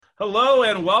Hello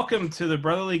and welcome to the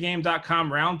BrotherlyGame.com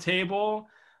Roundtable,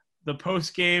 the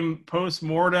post-game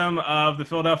post-mortem of the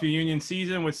Philadelphia Union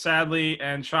season, which sadly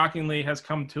and shockingly has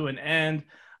come to an end.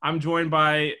 I'm joined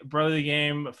by Brotherly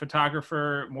Game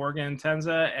photographer Morgan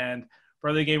Tenza and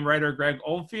Brotherly Game writer Greg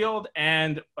Oldfield,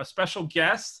 and a special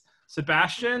guest,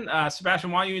 Sebastian. Sebastian,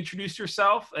 why don't you introduce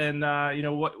yourself and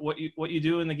what you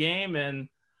do in the game, and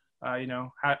you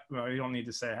don't need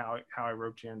to say how I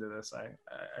roped you into this.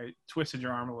 I twisted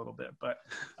your arm a little bit, but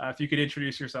if you could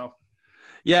introduce yourself.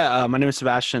 Yeah, my name is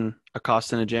Sebastian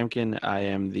Acosta Najamkin. I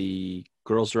am the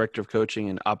girls director of coaching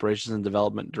and operations and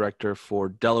development director for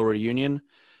Delaware Union,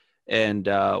 and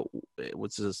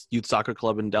what's this youth soccer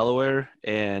club in Delaware.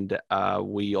 And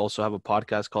we also have a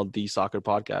podcast called The Soccer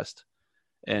Podcast,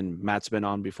 and Matt's been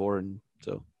on before, and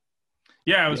so.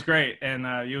 Yeah, it was great,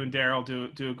 and you and Daryl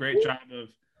do a great job of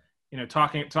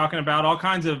talking about all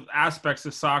kinds of aspects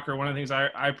of soccer. One of the things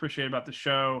I appreciate about the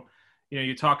show,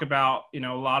 you talk about, a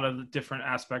lot of the different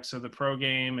aspects of the pro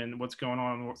game and what's going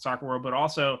on in the soccer world, but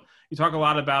also you talk a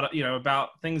lot about,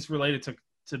 about things related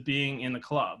to being in the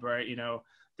club, right?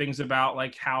 Things about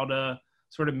like how to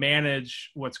sort of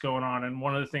manage what's going on. And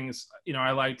one of the things,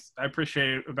 I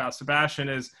appreciate about Sebastian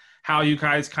is how you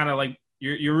guys kind of like,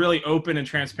 you're really open and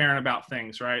transparent about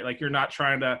things, right? Like you're not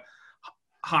trying to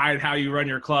hide how you run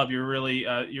your club. You're really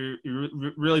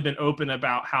really been open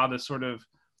about how to sort of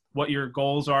what your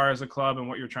goals are as a club and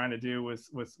what you're trying to do with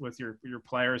your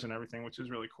players and everything, which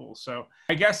is really cool. So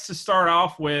I guess to start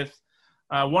off with,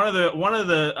 one of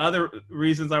the other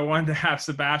reasons I wanted to have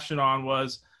Sebastian on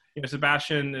was,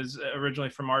 Sebastian is originally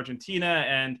from Argentina,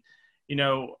 and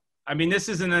this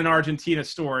isn't an Argentina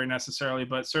story necessarily,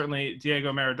 but certainly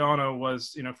Diego Maradona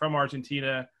was from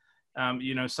Argentina.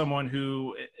 Someone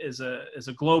who is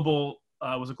a global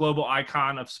was a global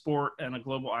icon of sport and a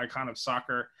global icon of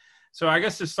soccer. So I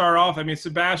guess to start off,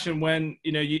 Sebastian, when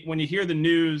when you hear the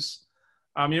news,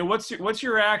 what's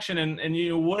your reaction,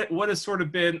 and what has sort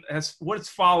of been what's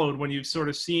followed when you've sort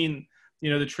of seen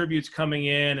the tributes coming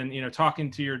in and talking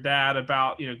to your dad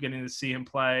about getting to see him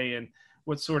play, and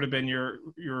what's sort of been your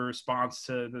response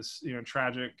to this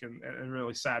tragic and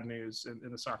really sad news in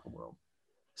the soccer world?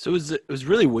 So it was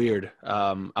really weird.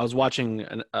 I was watching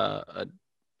a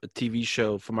TV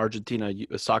show from Argentina,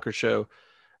 a soccer show,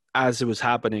 as it was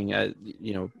happening.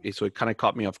 So it kind of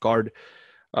caught me off guard.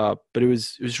 But it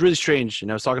was really strange.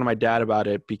 And I was talking to my dad about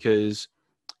it because,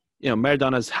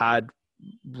 Maradona's had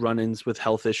run-ins with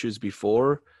health issues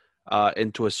before,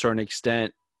 and to a certain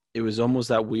extent, it was almost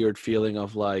that weird feeling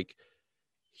of like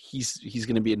he's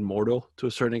going to be immortal to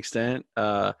a certain extent.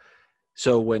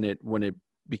 So when it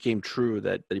became true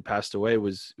that he passed away, it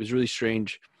was really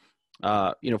strange.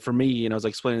 For me, I was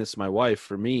explaining this to my wife.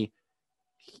 For me,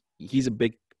 he's a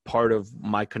big part of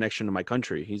my connection to my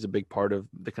country. He's a big part of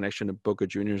the connection to Boca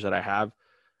Juniors that I have,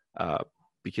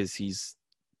 because he's,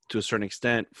 to a certain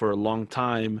extent, for a long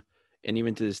time, and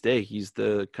even to this day, he's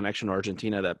the connection to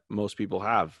Argentina that most people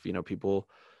have. People,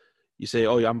 you say,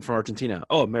 "Oh, yeah, I'm from Argentina."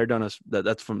 Oh, Maradona's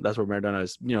that's where Maradona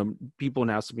is. People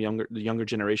now, the younger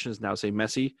generations now say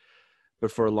Messi.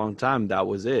 But for a long time, that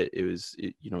was it.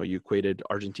 You equated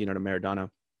Argentina to Maradona.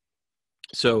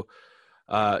 So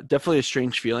definitely a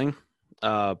strange feeling.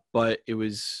 But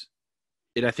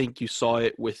I think you saw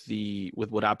it with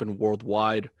what happened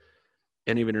worldwide,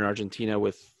 and even in Argentina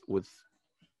with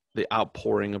the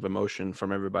outpouring of emotion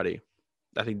from everybody.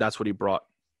 I think that's what he brought.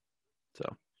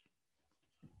 So.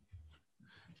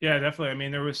 Yeah, definitely.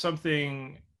 There was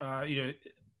something,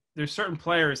 there's certain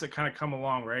players that kind of come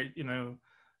along, right?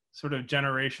 Sort of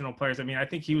generational players. I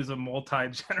think he was a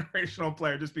multi-generational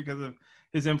player just because of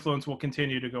his influence will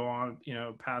continue to go on,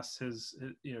 past his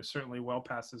certainly well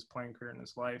past his playing career in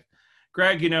his life.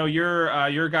 Greg, you're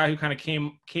a guy who kind of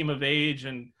came of age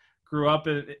and grew up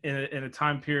in a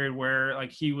time period where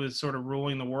like he was sort of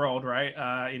ruling the world, right?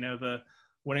 The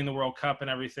winning the World Cup and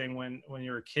everything when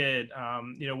you were a kid.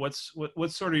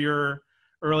 What's sort of your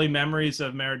early memories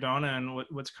of Maradona, and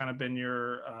what's kind of been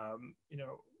your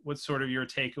what's sort of your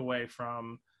takeaway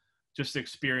from just the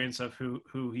experience of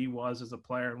who he was as a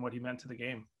player and what he meant to the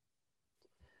game?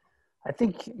 I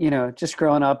think, just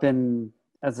growing up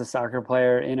as a soccer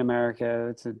player in America,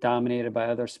 it's dominated by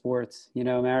other sports.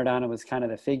 Maradona was kind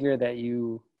of the figure that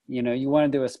you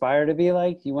wanted to aspire to be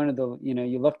like. You wanted to,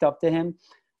 you looked up to him.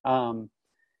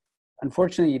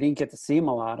 Unfortunately, you didn't get to see him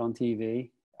a lot on TV.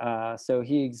 So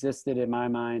he existed in my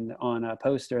mind on a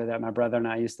poster that my brother and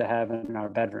I used to have in our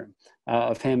bedroom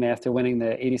of him after winning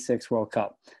the '86 World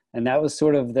Cup. And that was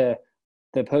sort of the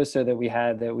poster that we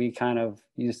had that we kind of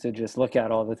used to just look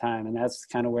at all the time. And that's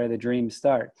kind of where the dreams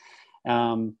start.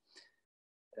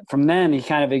 from then he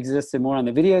kind of existed more on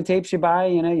the videotapes you buy.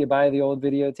 You buy the old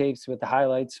videotapes with the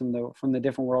highlights from the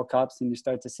different World Cups, and you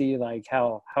start to see like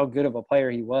how good of a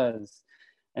player he was.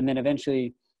 And then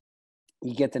eventually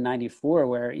you get to 94,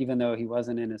 where even though he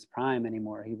wasn't in his prime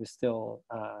anymore, he was still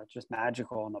just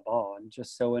magical on the ball and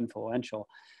just so influential.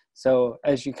 So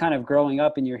as you're kind of growing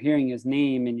up and you're hearing his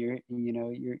name, and you're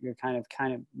kind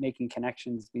of making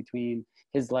connections between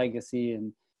his legacy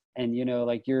and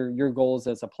like your goals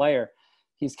as a player,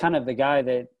 he's kind of the guy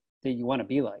that you want to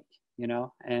be like,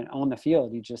 and on the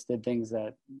field, he just did things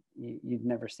that you've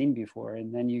never seen before.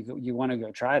 And then you want to go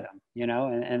try them,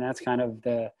 and that's kind of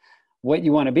what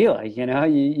you want to be like,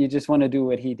 you just want to do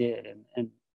what he did, and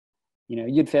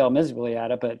you'd fail miserably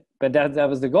at it, but that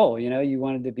was the goal, you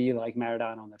wanted to be like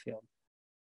Maradona on the field.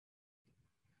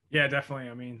 Yeah, definitely.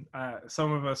 I mean,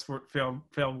 some of us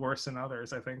failed worse than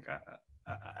others. I think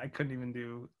I couldn't even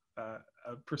do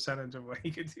a percentage of what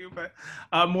he could do. But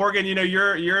Morgan, you're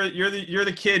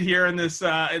the kid here in this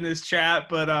chat.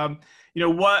 But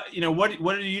what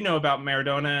do you know about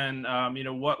Maradona,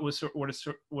 and what has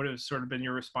sort of been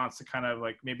your response to kind of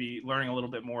like maybe learning a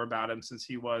little bit more about him, since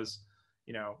he was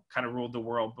kind of ruled the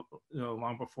world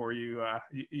long before you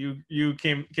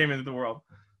came into the world.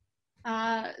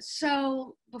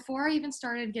 So before I even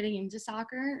started getting into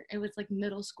soccer, it was like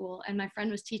middle school, and my friend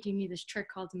was teaching me this trick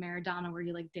called Maradona, where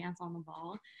you like dance on the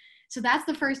ball. So that's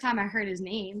the first time I heard his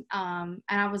name. And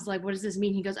I was like, what does this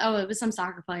mean? He goes, oh, it was some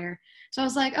soccer player. So I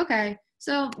was like, okay.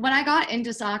 So when I got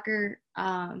into soccer,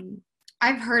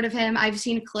 I've heard of him. I've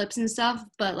seen clips and stuff,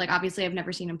 but like, obviously I've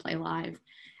never seen him play live.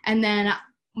 And then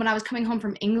when I was coming home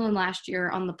from England last year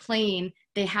on the plane,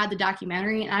 they had the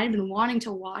documentary, and I had been wanting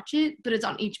to watch it, but it's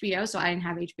on HBO, so I didn't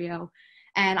have HBO.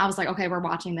 And I was like, okay, we're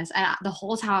watching this. And the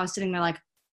whole time I was sitting there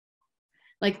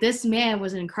like this man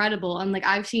was incredible. And like,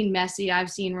 I've seen Messi,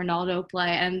 I've seen Ronaldo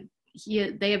play, and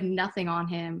they have nothing on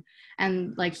him.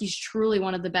 And like, he's truly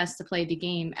one of the best to play the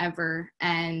game ever.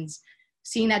 And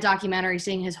seeing that documentary,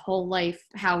 seeing his whole life,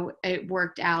 how it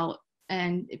worked out,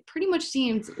 and it pretty much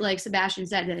seemed like Sebastian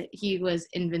said that he was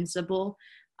invincible.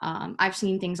 I've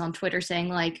seen things on Twitter saying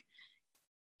like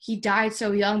he died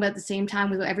so young, but at the same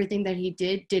time with everything that he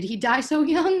did he die so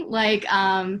young? Like,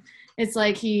 it's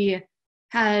like he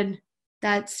had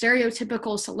that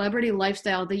stereotypical celebrity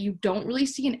lifestyle that you don't really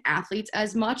see in athletes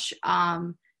as much,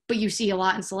 but you see a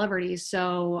lot in celebrities.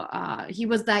 So he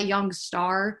was that young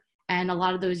star, and a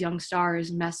lot of those young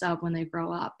stars mess up when they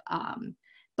grow up.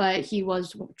 But he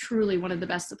was truly one of the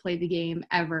best to play the game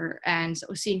ever. And so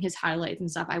seeing his highlights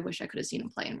and stuff, I wish I could have seen him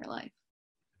play in real life.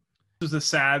 This is a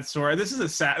sad story. This is a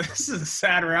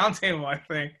sad roundtable, I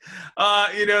think.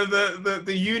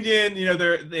 The Union,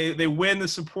 they win the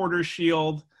Supporters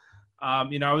Shield.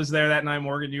 I was there that night.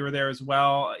 Morgan, you were there as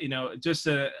well. Just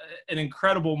an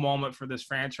incredible moment for this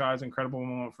franchise, incredible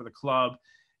moment for the club.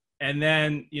 And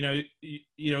then,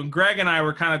 Greg and I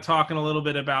were kind of talking a little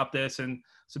bit about this, and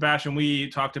Sebastian, we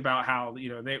talked about how,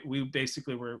 we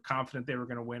basically were confident they were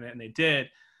going to win it, and they did.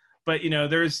 But,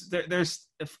 there's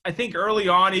I think early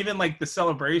on, even like the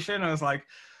celebration, I was like,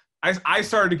 I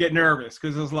started to get nervous,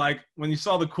 because it was like when you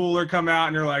saw the cooler come out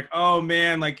and you're like, oh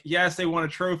man, like, yes, they won a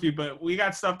trophy, but we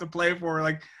got stuff to play for.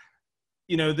 Like,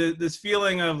 this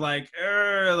feeling of like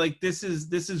this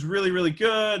is really, really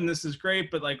good, and this is great,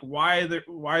 but like, why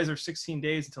is there 16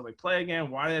 days until they play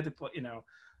again? Why do they have to play?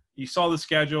 You saw the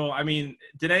schedule. I mean,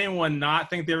 did anyone not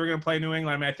think they were going to play New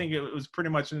England? I mean, I think it was pretty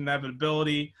much an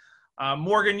inevitability.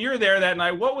 Morgan, you're there that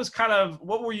night. What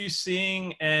were you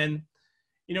seeing, and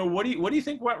what do you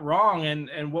think went wrong,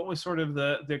 and what was sort of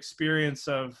the experience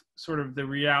of sort of the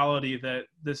reality that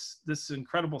this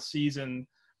incredible season,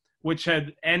 which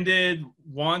had ended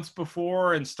once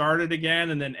before and started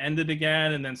again, and then ended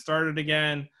again, and then started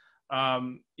again,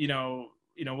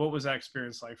 what was that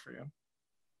experience like for you?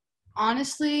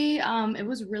 Honestly, it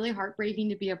was really heartbreaking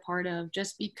to be a part of,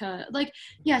 just because, like,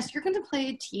 yes, you're going to play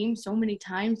a team so many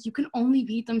times. You can only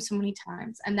beat them so many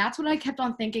times. And that's what I kept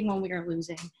on thinking when we were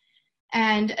losing.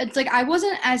 And it's like, I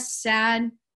wasn't as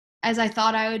sad as I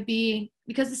thought I would be,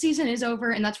 because the season is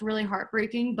over, and that's really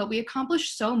heartbreaking. But we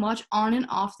accomplished so much on and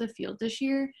off the field this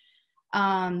year.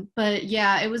 But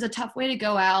yeah, it was a tough way to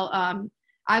go out.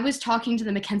 I was talking to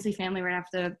the McKenzie family right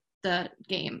after the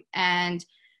game, and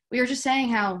we were just saying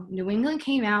how New England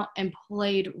came out and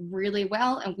played really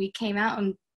well, and we came out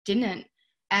and didn't.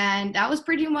 And that was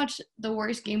pretty much the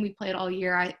worst game we played all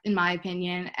year, in my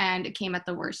opinion, and it came at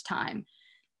the worst time.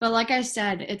 But like I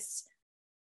said,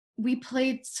 we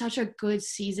played such a good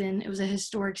season. It was a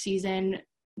historic season,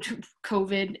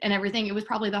 COVID and everything. It was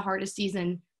probably the hardest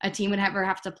season a team would ever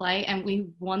have to play, and we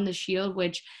won the Shield,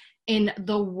 which in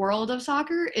the world of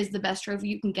soccer is the best trophy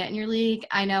you can get in your league.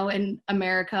 I know in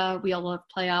America, we all love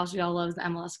playoffs. We all love the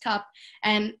MLS Cup.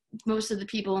 And most of the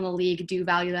people in the league do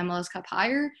value the MLS Cup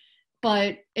higher.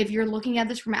 But if you're looking at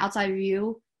this from outside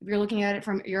view, if you're looking at it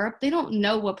from Europe, they don't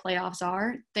know what playoffs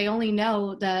are. They only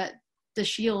know that the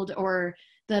Shield or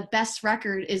the best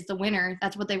record is the winner.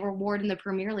 That's what they reward in the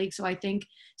Premier League. So I think,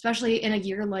 especially in a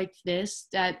year like this,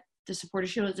 that the Supporter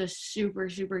Shield is a super,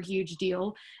 super huge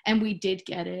deal. And we did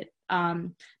get it.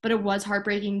 But it was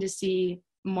heartbreaking to see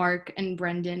Mark and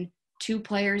Brendan, two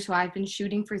players who I've been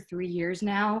shooting for 3 years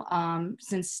now,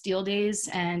 since Steel days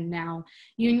and now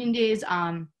Union days.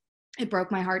 It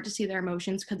broke my heart to see their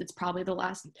emotions because it's probably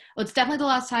it's definitely the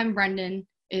last time Brendan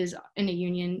is in a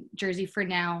Union jersey for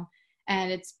now. And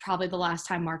it's probably the last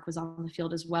time Mark was on the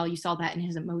field as well. You saw that in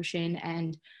his emotion.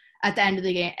 And at the end of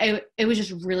the game, it was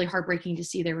just really heartbreaking to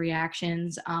see their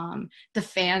reactions. The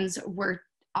fans were,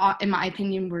 in my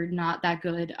opinion, were not that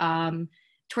good.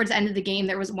 Towards the end of the game,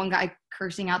 there was one guy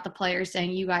cursing out the players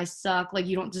saying, "You guys suck. Like,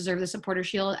 you don't deserve the Supporter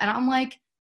Shield." And I'm like,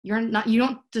 you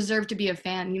don't deserve to be a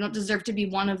fan. You don't deserve to be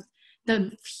one of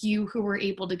the few who were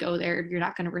able to go there if you're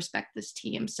not going to respect this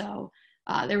team. So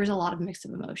there was a lot of mixed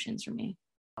emotions for me.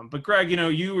 But Greg,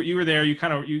 you were there.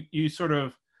 You sort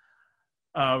of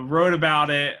wrote about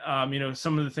it.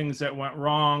 Some of the things that went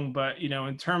wrong. But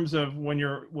in terms of when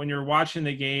you're watching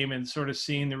the game and sort of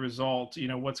seeing the result,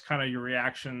 what's kind of your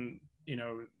reaction?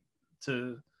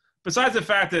 To besides the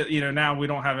fact that now we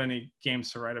don't have any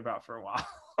games to write about for a while.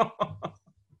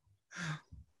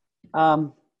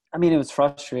 I mean, it was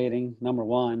frustrating, number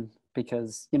one,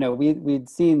 because, we'd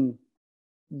seen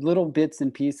little bits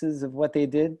and pieces of what they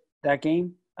did that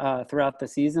game throughout the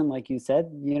season. Like you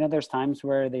said, there's times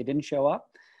where they didn't show up.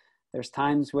 There's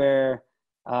times where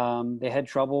they had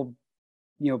trouble,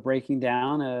 breaking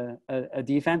down a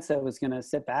defense that was going to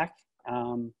sit back.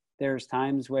 There's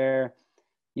times where,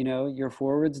 your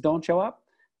forwards don't show up.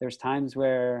 There's times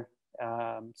where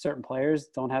certain players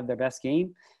don't have their best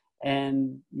game.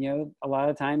 And, a lot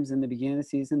of times in the beginning of the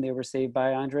season, they were saved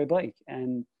by Andre Blake.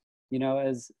 And,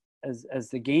 as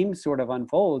the game sort of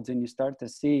unfolds and you start to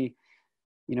see,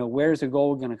 where's a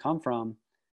goal going to come from?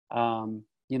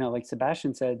 Like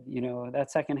Sebastian said, that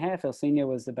second half, Ilsinho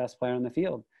was the best player on the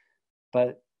field.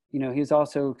 But, he's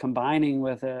also combining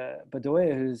with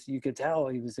Bedoya, who's, you could tell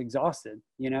he was exhausted.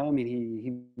 He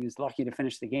was lucky to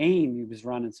finish the game. He was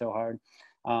running so hard.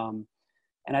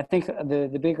 And I think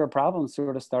the bigger problem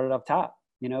sort of started up top.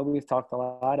 We've talked a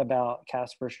lot about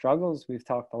Casper's struggles. We've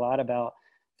talked a lot about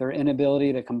their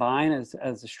inability to combine as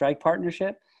a strike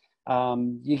partnership.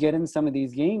 You get in some of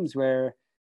these games where,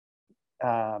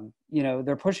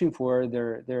 they're pushing forward,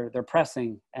 they're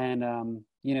pressing, and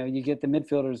you get the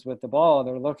midfielders with the ball.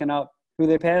 They're looking up who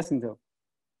they're passing to.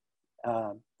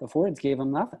 The forwards gave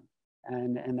them nothing,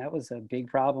 and that was a big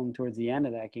problem towards the end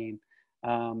of that game.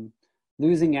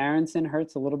 Losing Aronson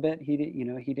hurts a little bit. He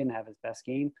didn't have his best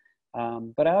game.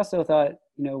 But I also thought,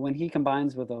 when he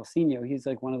combines with Ilsinho, he's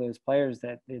like one of those players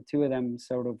that the two of them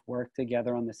sort of work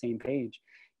together on the same page.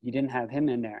 You didn't have him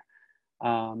in there.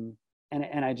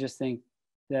 And I just think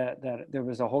that there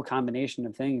was a whole combination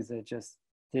of things that just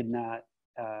did not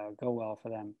go well for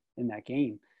them in that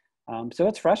game. So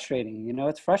it's frustrating.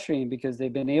 It's frustrating because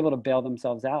they've been able to bail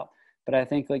themselves out. But I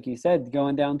think, like you said,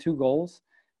 going down 2 goals,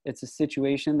 it's a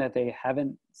situation that they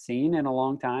haven't seen in a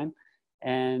long time.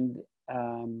 And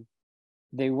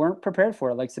they weren't prepared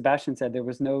for it. Like Sebastian said, there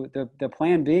was the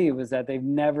plan B was that they've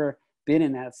never been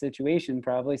in that situation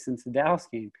probably since the Dallas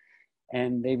game.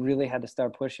 And they really had to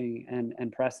start pushing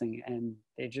and pressing. And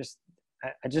I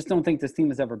just don't think this team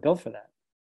was ever built for that.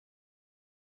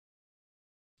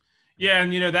 Yeah,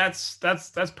 and that's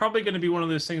probably going to be one of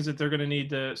those things that they're going to need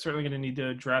to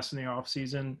address in the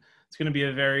offseason. It's going to be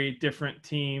a very different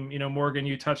team. Morgan,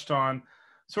 you touched on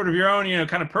sort of your own,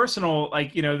 kind of personal,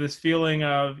 this feeling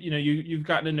of, you've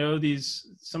gotten to know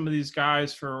some of these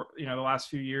guys for, the last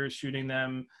few years, shooting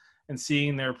them and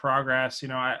seeing their progress.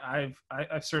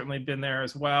 I've certainly been there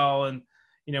as well. And,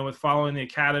 with following the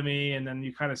academy, and then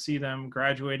you kind of see them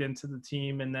graduate into the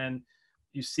team, and then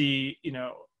you see,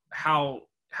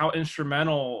 how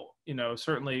instrumental,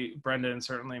 certainly Brendan,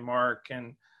 certainly Mark,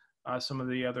 and some of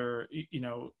the other,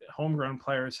 homegrown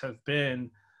players have been,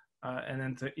 and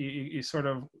then you sort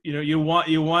of, you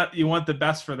want the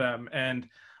best for them. And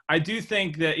I do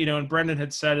think that, and Brendan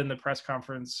had said in the press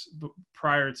conference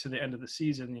prior to the end of the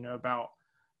season, about,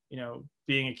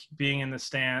 being in the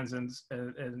stands and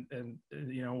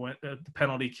when the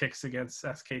penalty kicks against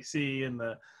SKC and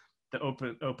the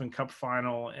Open Cup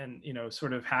final, and,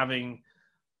 sort of having,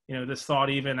 this thought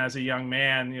even as a young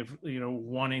man,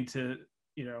 wanting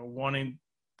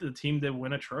the team to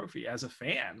win a trophy as a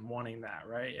fan wanting that,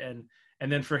 right?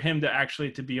 And then for him to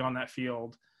actually to be on that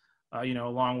field,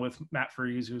 along with Matt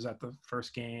Freese, who's at the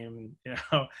first game, and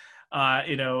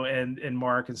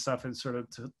Mark and stuff, and sort of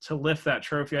to lift that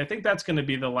trophy. I think that's going to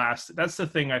be that's the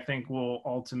thing I think we'll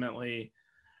ultimately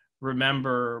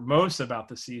remember most about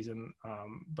the season.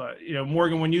 But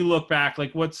Morgan, when you look back,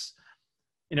 like what's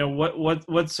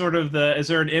sort of is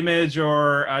there an image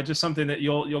or just something that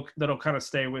that'll kind of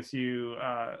stay with you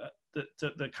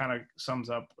that kind of sums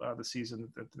up the season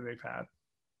that they've had?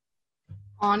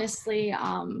 Honestly,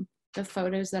 the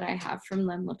photos that I have from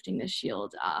them lifting the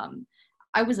shield,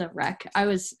 I was a wreck. I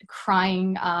was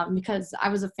crying because I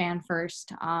was a fan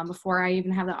first before I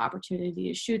even had the opportunity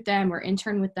to shoot them or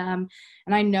intern with them.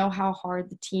 And I know how hard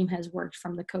the team has worked,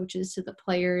 from the coaches to the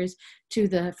players to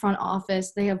the front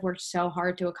office. They have worked so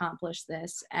hard to accomplish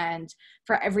this. And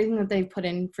for everything that they've put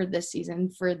in for this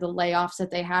season, for the layoffs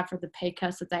that they had, for the pay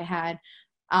cuts that they had,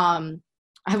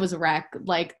 I was a wreck.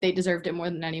 Like, they deserved it more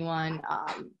than anyone.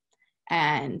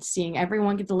 And seeing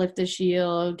everyone get to lift the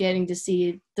shield, getting to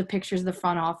see the pictures of the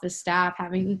front office staff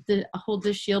having to hold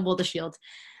the shield.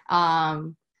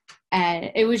 And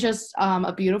it was just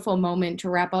a beautiful moment to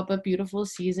wrap up a beautiful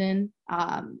season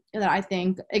that I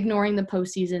think, ignoring the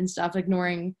postseason stuff,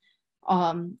 ignoring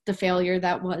the failure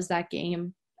that was that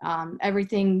game,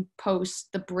 everything post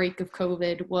the break of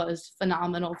COVID was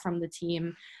phenomenal from the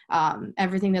team.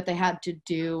 Everything that they had to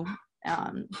do.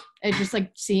 It's just like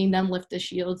seeing them lift the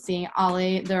shield, seeing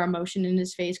Ale, their emotion in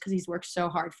his face because he's worked so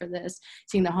hard for this,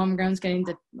 seeing the homegrowns getting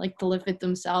to lift it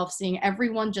themselves, seeing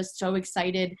everyone just so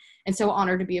excited and so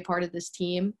honored to be a part of this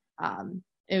team.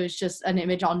 It was just an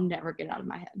image I'll never get out of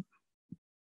my head.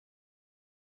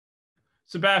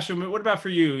 Sebastian, what about for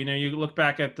you? You look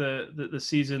back at the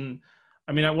season.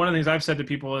 I mean, one of the things I've said to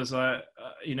people is,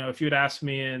 if you had asked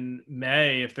me in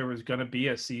May if there was going to be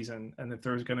a season and if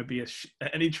there was going to be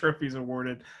any trophies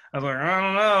awarded, I was like, I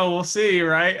don't know, we'll see,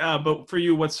 right? But for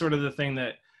you, what's sort of the thing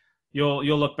that you'll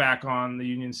look back on the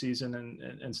Union season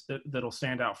and that'll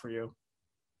stand out for you?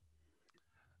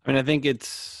 I mean, I think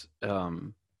it's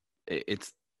the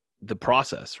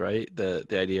process, right? The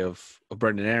idea of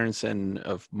Brendan Aronson,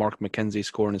 of Mark McKenzie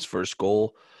scoring his first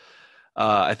goal.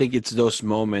 I think it's those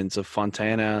moments of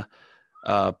Fontana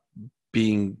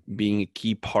being a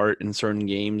key part in certain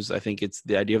games. I think it's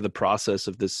the idea of the process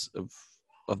of this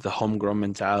of the homegrown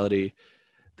mentality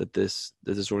that this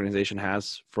organization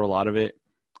has for a lot of it.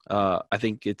 I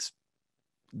think it's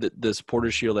the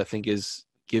Supporters Shield. I think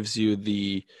gives you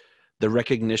the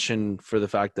recognition for the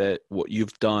fact that what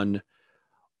you've done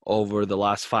over the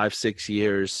last 5-6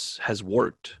 years has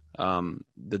worked.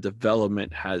 The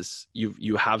development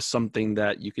you have something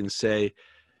that you can say,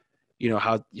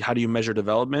 how do you measure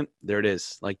development? There it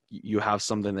is. Like, you have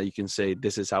something that you can say,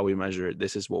 this is how we measure it.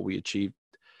 This is what we achieved.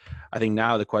 I think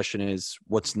now the question is,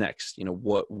 what's next?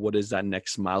 What is that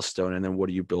next milestone? And then what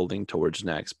are you building towards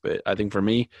next? But I think for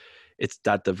me, it's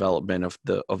that development of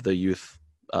the youth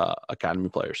academy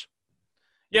players.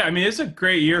 Yeah, I mean, it's a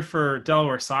great year for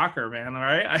Delaware soccer, man. All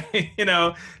right,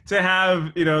 to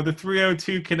have the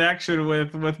 302 connection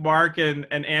with Mark and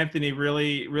Anthony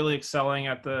really really excelling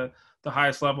at the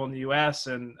highest level in the U.S.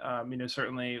 and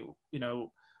certainly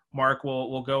Mark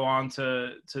will go on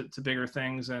to bigger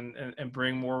things and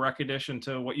bring more recognition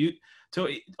to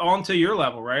onto your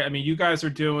level, right? I mean, you guys are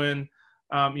doing.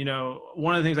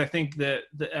 One of the things I think that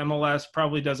the MLS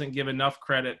probably doesn't give enough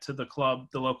credit to the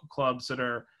local clubs that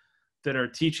are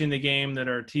teaching the game, that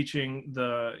are teaching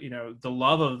the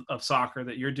love of soccer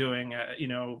that you're doing,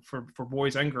 for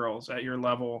boys and girls at your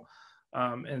level.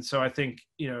 And so I think,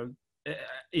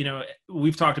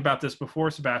 we've talked about this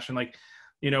before, Sebastian,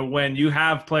 when you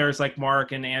have players like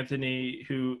Mark and Anthony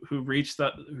who reach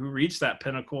that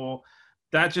pinnacle,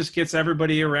 that just gets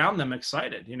everybody around them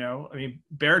excited. I mean,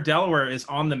 Bear Delaware is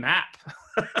on the map,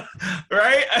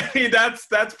 right? I mean, that's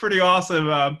pretty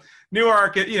awesome.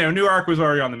 Newark was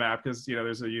already on the map because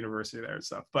there's a university there and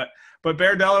stuff. But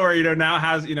Bear Delaware, now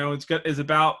has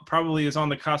is on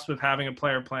the cusp of having a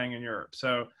player playing in Europe.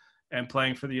 So, and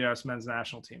playing for the U.S. men's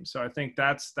national team. So I think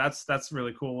that's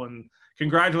really cool. And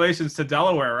congratulations to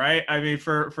Delaware, right? I mean,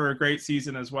 for a great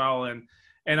season as well.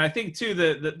 And I think too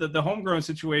the homegrown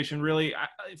situation really,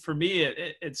 for me,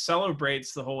 it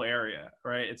celebrates the whole area,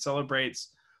 right? It celebrates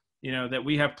that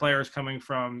we have players coming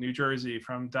from New Jersey,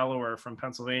 from Delaware, from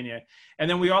Pennsylvania. And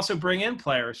then we also bring in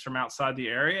players from outside the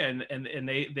area and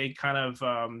they kind of,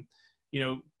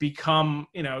 become,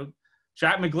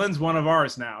 Jack McGlynn's one of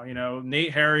ours now,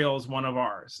 Nate Harriel is one of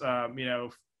ours.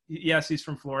 Yes, he's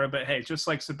from Florida, but hey, just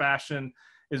like Sebastian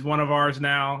is one of ours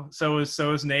now. So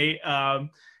is Nate.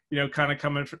 kind of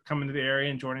coming to the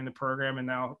area and joining the program, and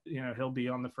now he'll be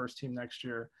on the first team next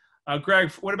year.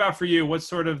 Greg, what about for you? What's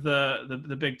sort of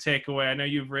the big takeaway? I know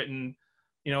you've written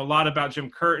a lot about Jim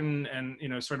Curtin and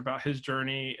sort of about his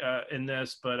journey in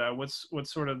this, but what's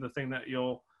sort of the thing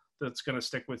that's going to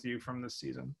stick with you from this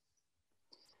season?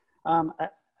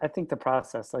 I think the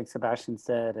process, like Sebastian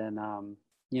said, and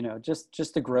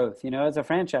just the growth. As a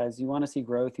franchise, you want to see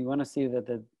growth. You want to see that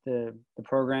the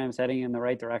program's heading in the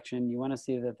right direction. You want to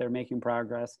see that they're making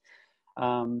progress.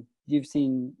 You've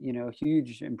seen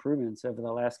huge improvements over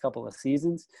the last couple of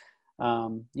seasons.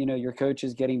 Your coach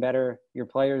is getting better. Your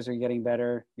players are getting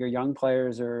better. Your young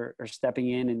players are stepping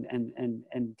in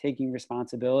and taking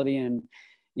responsibility. And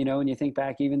when you think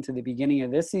back even to the beginning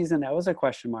of this season, that was a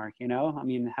question mark. I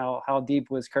mean, how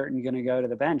deep was Curtin going to go to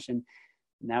the bench? And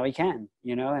now he can,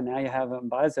 and now you have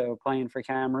Mbazo playing for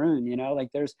Cameroon,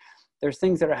 like there's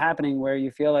things that are happening where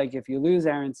you feel like if you lose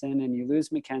Aronson and you lose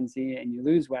McKenzie and you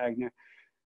lose Wagner,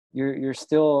 you're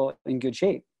still in good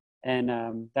shape.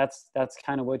 And that's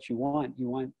kind of what you want. You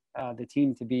want the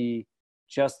team to be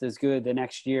just as good the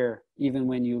next year, even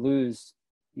when you lose,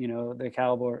 the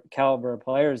caliber of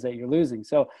players that you're losing.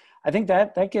 So I think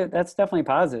that's definitely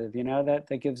positive,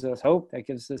 that gives us hope. That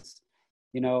gives us,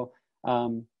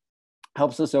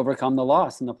 helps us overcome the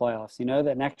loss in the playoffs,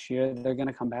 that next year they're going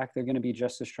to come back. They're going to be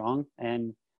just as strong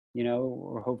and,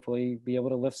 or hopefully be able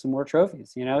to lift some more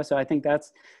trophies, so I think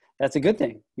that's a good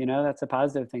thing, that's a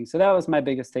positive thing. So that was my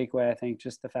biggest takeaway. I think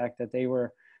just the fact that they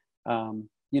were,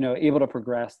 able to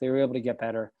progress, they were able to get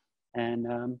better.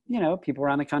 And, people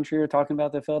around the country are talking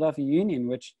about the Philadelphia Union,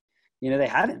 which, they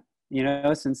hadn't,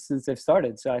 since they've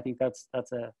started. So I think that's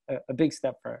a big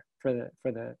step for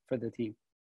the team.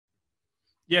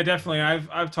 Yeah, definitely.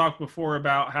 I've talked before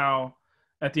about how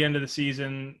at the end of the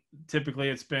season, typically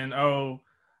it's been,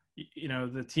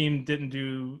 the team didn't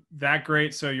do that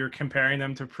great, so you're comparing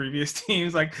them to previous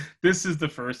teams. Like, this is the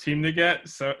first team to get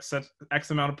such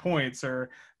X amount of points, or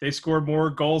they scored more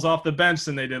goals off the bench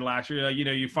than they did last year.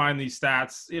 You find these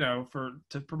stats,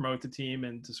 to promote the team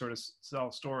and to sort of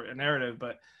sell a narrative.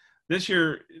 But this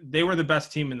year, they were the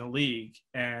best team in the league,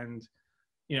 and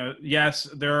yes,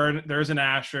 there's an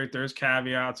asterisk, there's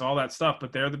caveats, all that stuff,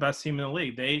 but they're the best team in the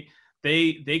league.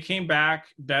 They came back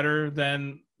better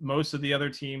than most of the other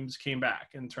teams came back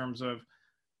in terms of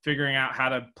figuring out how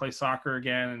to play soccer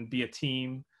again and be a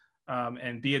team,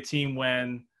 and be a team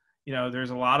when, there's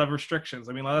a lot of restrictions.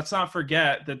 I mean, let's not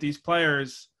forget that these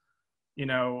players,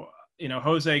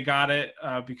 Jose got it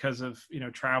because of,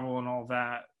 travel and all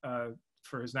that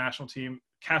for his national team.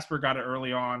 Casper got it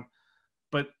early on.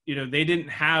 But, they didn't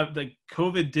have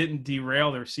COVID didn't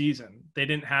derail their season. They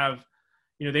didn't have,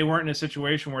 they weren't in a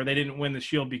situation where they didn't win the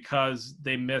Shield because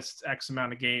they missed X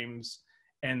amount of games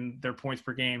and their points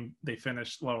per game, they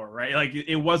finished lower, right? Like,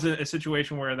 it wasn't a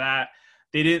situation where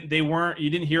you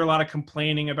didn't hear a lot of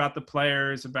complaining about the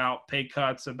players, about pay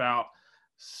cuts, about,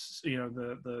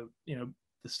 the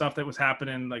stuff that was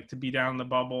happening, like to be down in the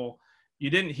bubble. You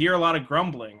didn't hear a lot of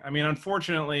grumbling. I mean,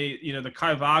 unfortunately, the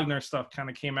Kai Wagner stuff kind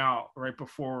of came out right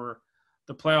before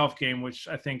the playoff game, which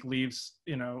I think leaves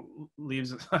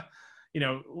a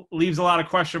lot of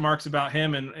question marks about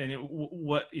him and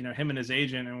what, him and his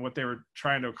agent and what they were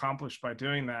trying to accomplish by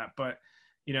doing that. But,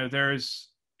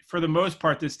 for the most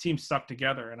part, this team stuck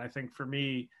together. And I think for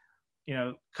me,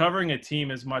 covering a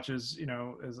team as much as,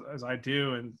 as I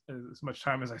do and as much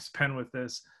time as I spend with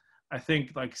this, I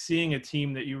think like seeing a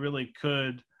team that you really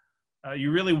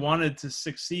wanted to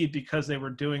succeed because they were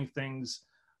doing things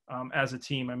as a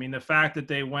team. I mean, the fact that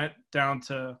they went down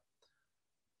to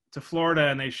Florida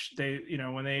and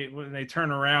when they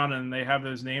turn around and they have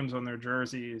those names on their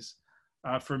jerseys,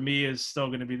 for me is still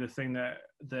going to be the thing that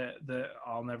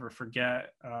I'll never forget.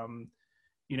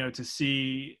 To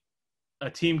see a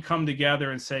team come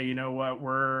together and say, you know what,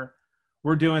 we're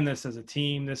doing this as a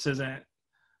team. This isn't,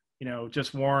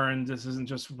 just Warren, this isn't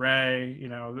just Ray,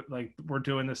 like we're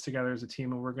doing this together as a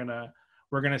team, and we're going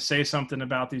to say something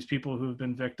about these people who've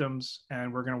been victims,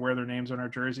 and we're going to wear their names on our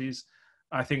jerseys.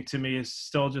 I think to me is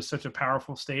still just such a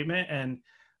powerful statement. And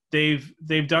they've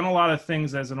done a lot of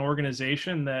things as an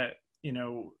organization that,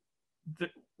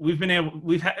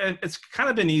 it's kind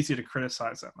of been easy to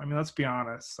criticize them. I mean, let's be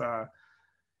honest.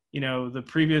 The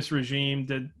previous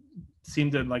regime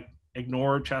seemed to like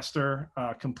ignore Chester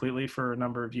completely for a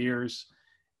number of years,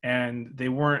 and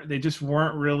there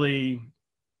weren't really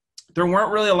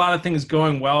a lot of things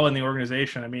going well in the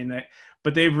organization. I mean,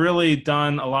 but they've really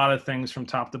done a lot of things from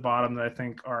top to bottom that I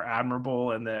think are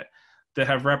admirable and that that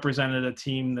have represented a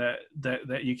team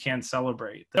that you can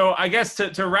celebrate. So I guess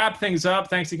to wrap things up,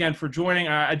 thanks again for joining.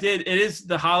 It is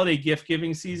the holiday gift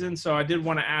giving season, so I did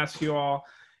want to ask you all,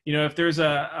 if there's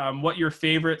what your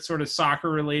favorite sort of soccer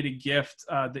related gift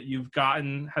that you've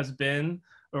gotten has been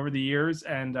over the years,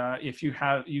 and if you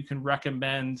can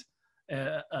recommend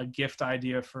a gift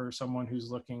idea for someone who's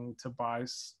looking to buy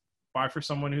for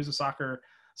someone who's a soccer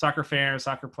fan or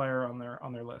soccer player on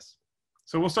their list.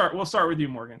 So we'll start with you,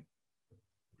 Morgan.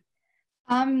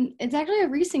 It's actually a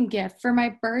recent gift. For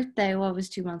my birthday, what was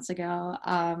 2 months ago,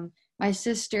 my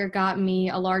sister got me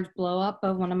a large blow up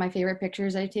of one of my favorite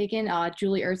pictures I've taken,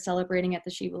 Julie Ertz celebrating at the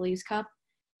She Believes Cup.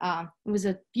 It was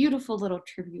a beautiful little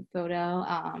tribute photo.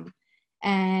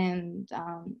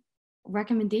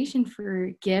 Recommendation for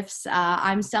gifts,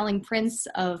 I'm selling prints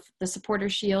of the Supporter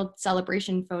Shield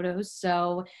celebration photos.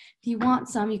 So if you want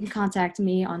some, you can contact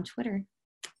me on Twitter.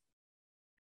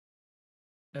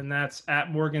 And that's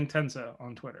at Morgan Tensa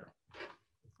on Twitter.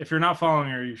 If you're not following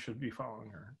her, you should be following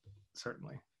her,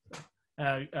 certainly.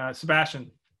 Sebastian.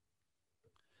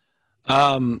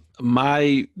 The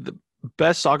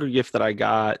best soccer gift that I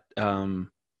got is a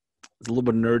little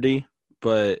bit nerdy,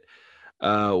 but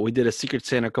we did a Secret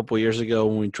Santa a couple of years ago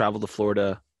when we traveled to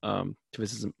Florida to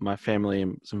visit my family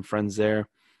and some friends there.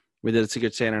 We did a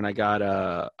Secret Santa, and I got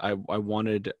I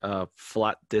wanted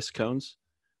flat disc cones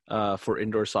for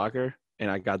indoor soccer. And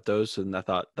I got those, and I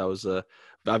thought that was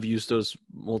I've used those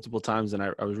multiple times, and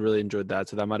I really enjoyed that.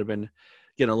 So that might have been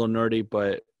getting a little nerdy,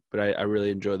 but I really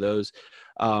enjoy those.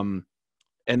 And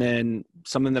then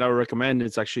something that I would recommend,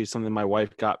 it's actually something my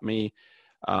wife got me.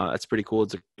 That's pretty cool.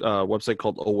 It's a website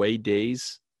called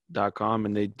awaydays.com,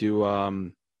 and they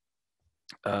do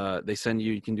they send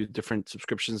you can do different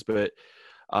subscriptions, but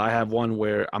I have one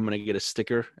where I'm going to get a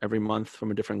sticker every month from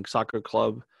a different soccer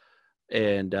club,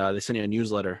 and they send you a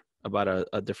newsletter about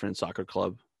a different soccer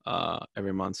club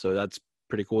every month. So that's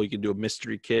pretty cool. You can do a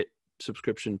mystery kit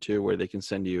subscription too, where they can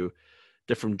send you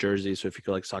different jerseys. So if you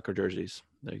collect soccer jerseys,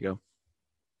 there you go.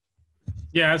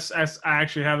 Yes, I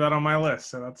actually have that on my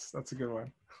list. So that's a good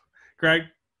one. Greg?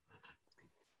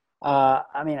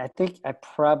 I think I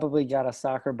probably got a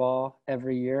soccer ball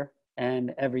every year,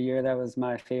 and every year that was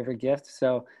my favorite gift.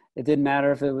 So it didn't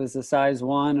matter if it was a size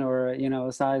 1 or,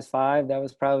 a size 5, that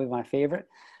was probably my favorite.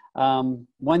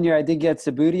 One year I did get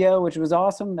Subbuteo, which was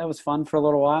awesome. That was fun for a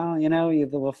little while. You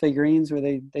have the little figurines where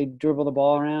they dribble the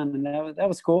ball around, and that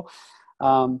was cool.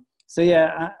 So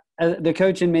yeah, the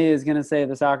coach in me is going to say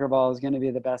the soccer ball is going to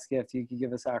be the best gift you could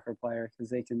give a soccer player, because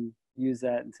they can use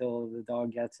that until the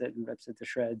dog gets it and rips it to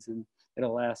shreds, and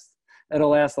it'll last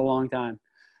a long time.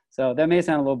 So that may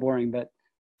sound a little boring, but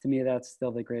to me, that's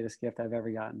still the greatest gift I've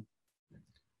ever gotten.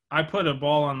 I put a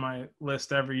ball on my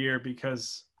list every year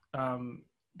because,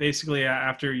 basically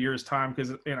after a year's time,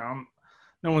 because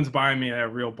no one's buying me a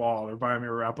real ball, they're buying me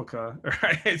a replica,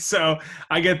 right? So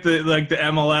I get the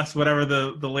MLS, whatever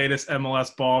the latest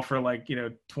MLS ball for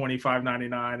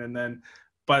 $25.99, and then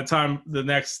by the time the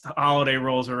next holiday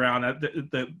rolls around,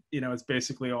 it's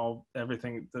basically all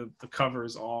everything, the cover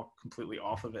is all completely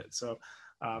off of it. So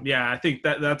I think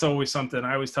that's always something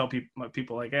I always tell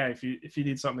people like, hey, if you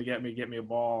need something to get me a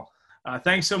ball.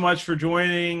 Thanks so much for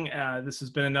joining. This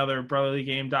has been another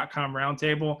BrotherlyGame.com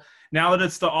roundtable. Now that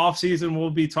it's the off season,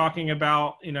 we'll be talking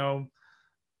about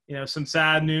some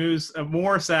sad news,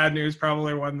 more sad news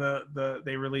probably when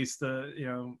they release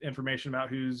the information about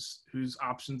whose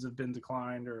options have been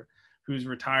declined or who's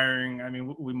retiring. I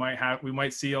mean, we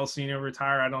might see Elsinio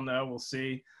retire. I don't know. We'll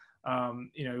see.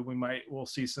 We'll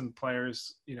see some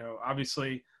players.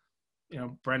 Obviously.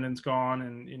 Brendan's gone,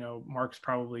 and Mark's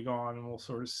probably gone, and we'll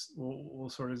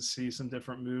sort of see some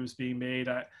different moves being made.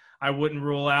 I wouldn't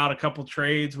rule out a couple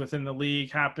trades within the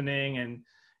league happening, and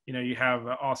you have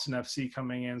Austin FC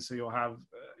coming in, so you'll have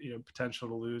potential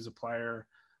to lose a player,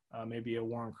 maybe a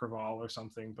Warren Creval or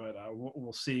something. But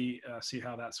we'll see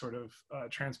how that sort of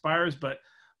transpires. But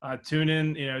tune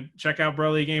in, check out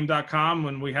BrotherlyGame.com.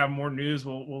 When we have more news,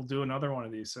 we'll do another one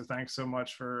of these. So thanks so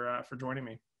much for joining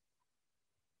me.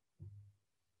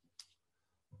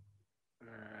 All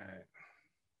right.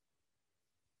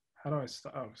 How do I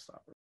stop? Oh, stop.